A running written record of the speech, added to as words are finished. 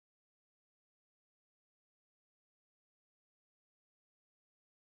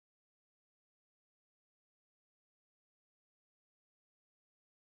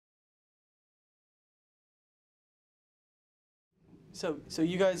So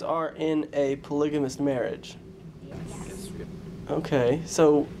you guys are in a polygamous marriage? Yes. Okay,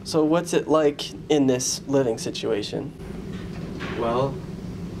 so what's it like in this living situation? Well,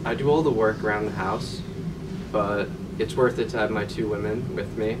 I do all the work around the house, but it's worth it to have my two women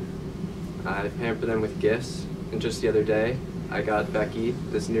with me. I pamper them with gifts, and just the other day, I got Becky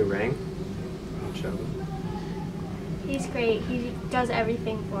this new ring. I'll show them. He's great. He does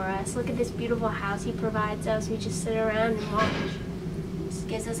everything for us. Look at this beautiful house he provides us. We just sit around and watch. Just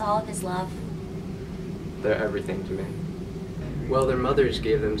gives us all of his love. They're everything to me. Well, their mothers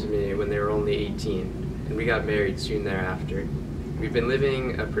gave them to me when they were only 18, and we got married soon thereafter. We've been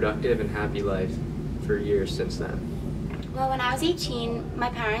living a productive and happy life for years since then. Well, when I was 18, my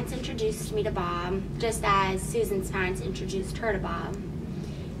parents introduced me to Bob, just as Susan's parents introduced her to Bob.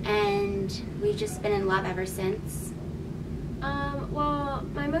 And we've just been in love ever since. Well,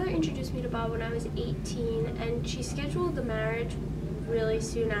 my mother introduced me to Bob when I was 18, and she scheduled the marriage really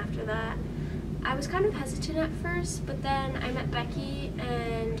soon after that. I was kind of hesitant at first, but then I met Becky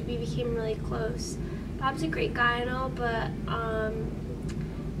and we became really close. Bob's a great guy and all, but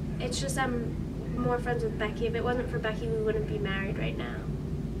it's just I'm more friends with Becky. If it wasn't for Becky, we wouldn't be married right now.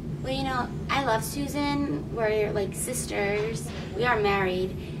 Well, you know, I love Susan. We're like sisters. We are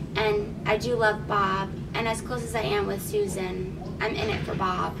married, and I do love Bob. And as close as I am with Susan, I'm in it for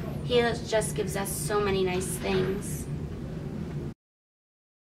Bob. He just gives us so many nice things.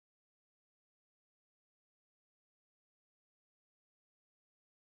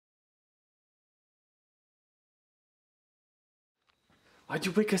 Why'd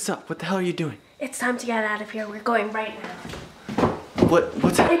you wake us up? What the hell are you doing? It's time to get out of here. We're going right now.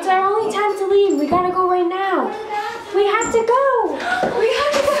 What's happening? It's our only time to leave. We gotta go right now. We have to go. We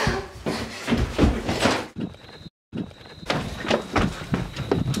have to go.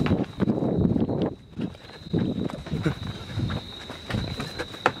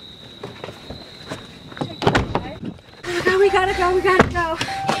 We gotta go.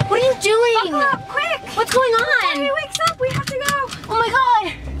 What are you doing? Buckle up, quick! What's going on? He wakes up, we have to go. Oh my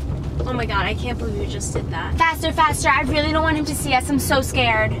god! Oh my god, I can't believe you just did that. Faster, faster. I really don't want him to see us. I'm so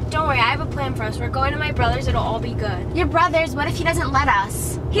scared. Don't worry, I have a plan for us. We're going to my brother's, it'll all be good. Your brother's, what if he doesn't let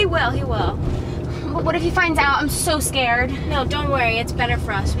us? He will. But what if he finds out? I'm so scared. No, don't worry, it's better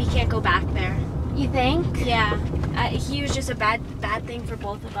for us. We can't go back there. You think? Yeah, he was just a bad thing for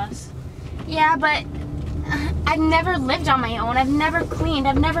both of us. Yeah, but I've never lived on my own. I've never cleaned.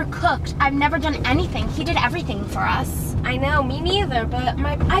 I've never cooked. I've never done anything. He did everything for us. I know, me neither, but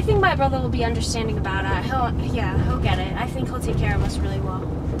I think my brother will be understanding about it. He'll get it. I think he'll take care of us really well.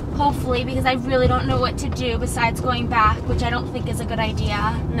 Hopefully, because I really don't know what to do besides going back, which I don't think is a good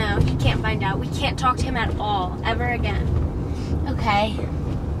idea. No, he can't find out. We can't talk to him at all, ever again. Okay.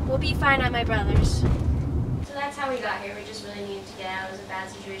 We'll be fine at my brother's. So that's how we got here. We just really needed to get out. It was a bad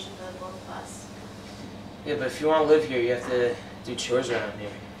situation for the both of us. Yeah, but if you want to live here, you have to do chores around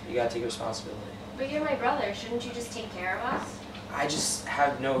here. You gotta take responsibility. But you're my brother. Shouldn't you just take care of us? I just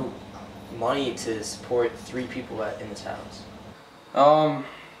have no money to support 3 people in this house. Well,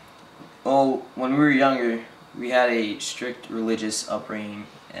 when we were younger, we had a strict religious upbringing,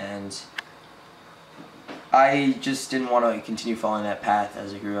 and I just didn't want to continue following that path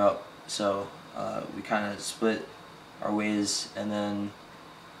as I grew up. So we kind of split our ways, and then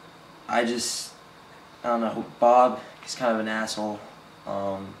I don't know, Bob, he's kind of an asshole.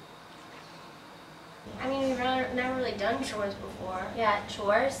 I mean, we've never really done chores before. Yeah,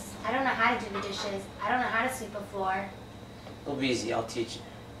 chores? I don't know how to do the dishes. I don't know how to sweep a floor. It'll be easy, I'll teach you.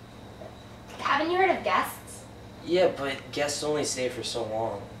 Haven't you heard of guests? Yeah, but guests only stay for so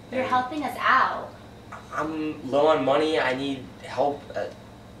long. You're helping us out. I'm low on money. I need help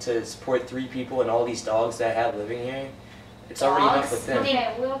to support 3 people and all these dogs that I have living here. It's already enough with them.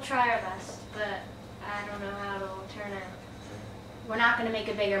 Okay, we'll try our best, but I don't know how it'll turn out. We're not going to make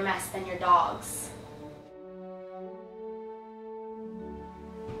a bigger mess than your dogs.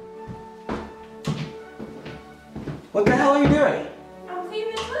 What the hell are you doing? I'm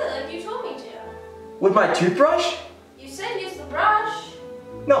cleaning the toilet like you told me to. With my toothbrush? You said use the brush.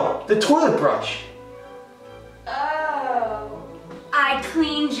 No, the toilet brush. Oh. I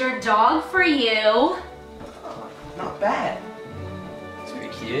cleaned your dog for you. Oh, not bad. It's pretty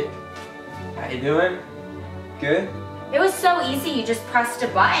cute. How you doing? Good? It was so easy, you just pressed a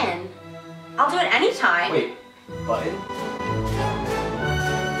button. I'll do it anytime. Wait, button?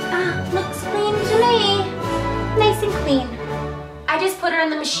 Looks clean to me. Nice and clean. I just put her in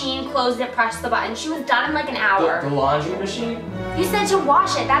the machine, closed it, pressed the button. She was done in like an hour. The laundry machine? You said to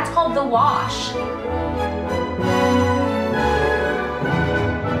wash it. That's called the wash.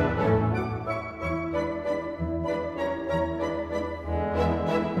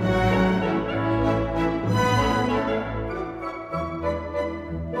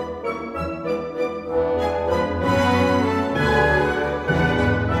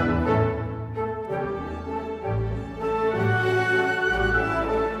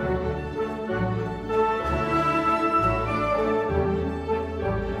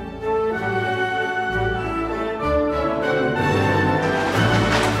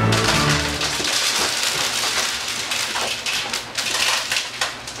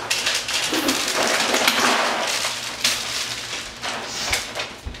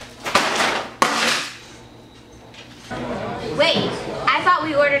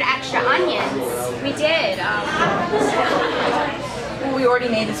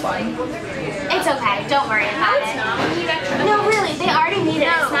 made this one. It's okay. Don't worry about it. No, really, they already made it.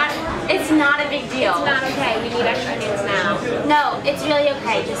 It's not a big deal. It's not okay. We need extra onions now. No, it's really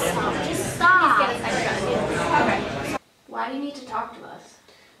okay. Just stop. Please get us extra onions. Okay. Why do you need to talk to us?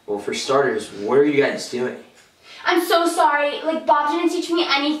 Well, for starters, what are you guys doing? I'm so sorry. Like, Bob didn't teach me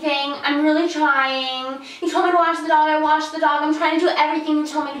anything. I'm really trying. He told me to wash the dog. I washed the dog. I'm trying to do everything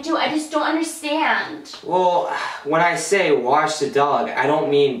he told me to do. I just don't understand. Well, when I say wash the dog, I don't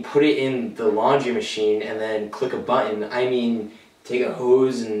mean put it in the laundry machine and then click a button. I mean take a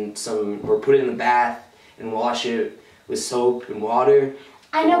hose and or put it in the bath and wash it with soap and water.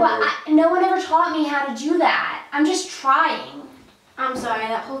 I know, but no one ever taught me how to do that. I'm just trying. I'm sorry,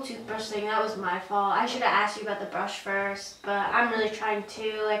 that whole toothbrush thing, that was my fault. I should have asked you about the brush first, but I'm really trying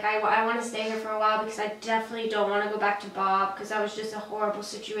to. Like, I want to stay here for a while because I definitely don't want to go back to Bob because that was just a horrible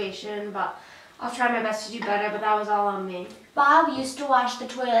situation, but I'll try my best to do better, but that was all on me. Bob used to wash the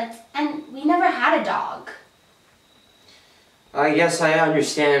toilets, and we never had a dog. I guess I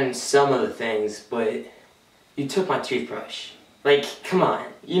understand some of the things, but you took my toothbrush. Like, come on.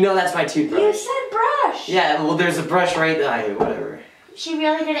 You know that's my toothbrush. You said brush! Yeah, well, there's a brush right there. Whatever. She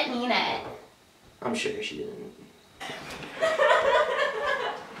really didn't mean it. I'm sure she didn't.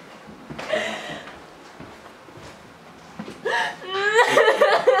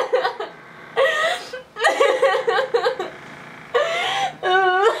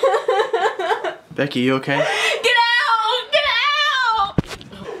 Becky, you okay? Get out! Get out!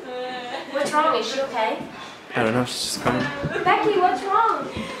 What's wrong? Is she okay? I don't know, she's just coming. Becky, what's wrong?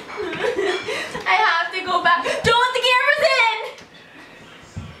 I have to go back. Don't let the cameras in!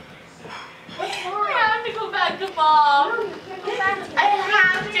 What's wrong? I have to go back to Bob. No, you can't go back to I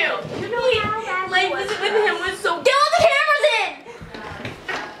have to. You know how bad My it was. visit with him was so. Don't let the cameras in!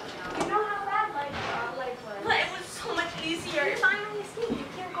 You know how bad life was. But it was so much easier. You're finally asleep. You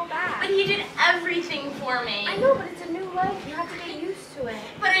can't go back. But he did everything for me. I know, but it's a new life. You have to get used to it.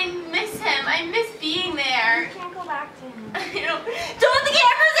 But I miss him. I miss being there. You can't go back to him. You know, don't let the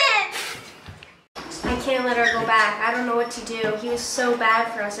cameras in! I can't let her go back. I don't know what to do. He was so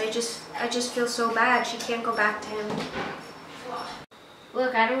bad for us. I just feel so bad. She can't go back to him.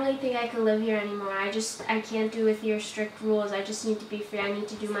 Look, I don't really think I can live here anymore. I can't do with your strict rules. I just need to be free. I need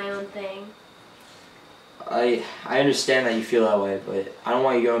to do my own thing. I understand that you feel that way, but I don't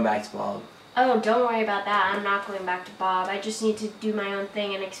want you going back to Bob. Oh, don't worry about that. I'm not going back to Bob. I just need to do my own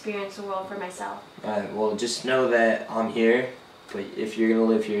thing and experience the world for myself. Alright, well, just know that I'm here, but if you're gonna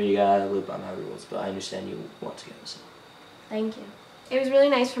live here, you gotta live by my rules, but I understand you want to go, so. Thank you. It was really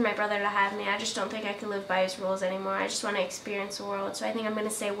nice for my brother to have me. I just don't think I could live by his rules anymore. I just want to experience the world, so I think I'm going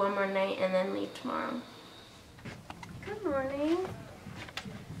to stay one more night and then leave tomorrow. Good morning.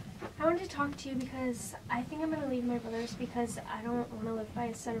 I wanted to talk to you because I think I'm going to leave my brother's because I don't want to live by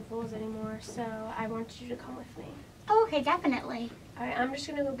his set of rules anymore, so I want you to come with me. Oh, okay, definitely. Alright, I'm just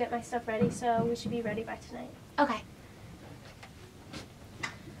going to go get my stuff ready, so we should be ready by tonight. Okay.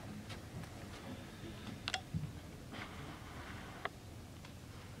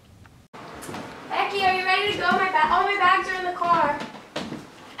 Becky, are you ready to go? All my bags are in the car.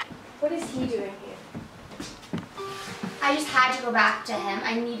 What is he doing here? I just had to go back to him.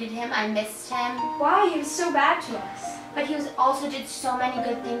 I needed him. I missed him. Why? He was so bad to us. But he also did so many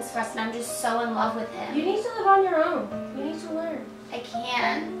good things for us, and I'm just so in love with him. You need to live on your own. You need to learn. I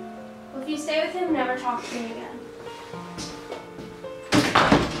can. Well, if you stay with him, never talk to me again.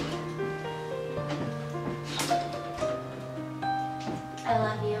 I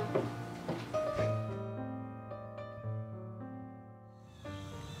love you.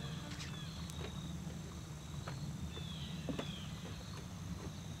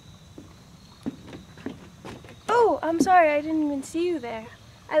 Oh, I'm sorry, I didn't even see you there.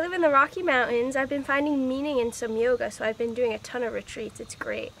 I live in the Rocky Mountains. I've been finding meaning in some yoga, so I've been doing a ton of retreats. It's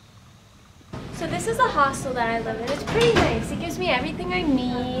great. So this is the hostel that I live in. It's pretty nice. It gives me everything I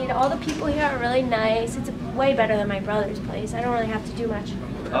need. All the people here are really nice. It's way better than my brother's place. I don't really have to do much.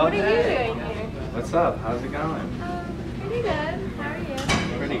 Oh, What are you doing here? What's up? How's it going? Pretty good. How are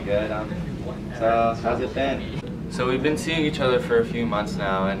you? Pretty good. So, how's it been? So we've been seeing each other for a few months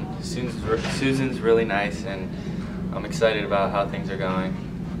now, and Susan's really nice, and I'm excited about how things are going,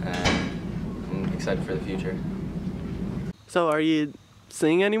 and I'm excited for the future. So are you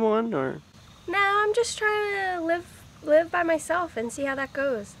seeing anyone, or? No, I'm just trying to live by myself and see how that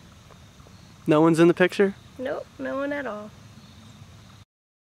goes. No one's in the picture? Nope, no one at all.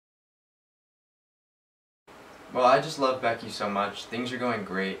 Well, I just love Becky so much. Things are going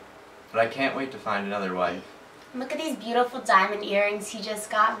great, but I can't wait to find another wife. Look at these beautiful diamond earrings he just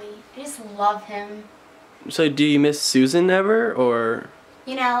got me. I just love him. So do you miss Susan ever, or?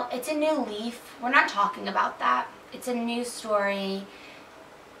 You know, it's a new leaf. We're not talking about that. It's a new story.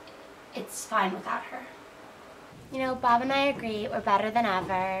 It's fine without her. You know, Bob and I agree we're better than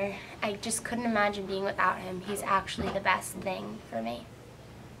ever. I just couldn't imagine being without him. He's actually the best thing for me.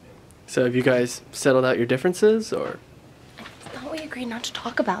 So have you guys settled out your differences, or? I thought we agreed not to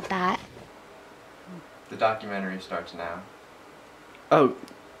talk about that. The documentary starts now. Oh,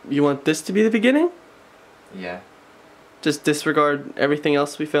 you want this to be the beginning? Yeah. Just disregard everything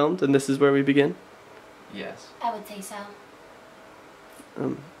else we filmed, and this is where we begin? Yes. I would say so.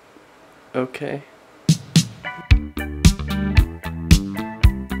 Okay.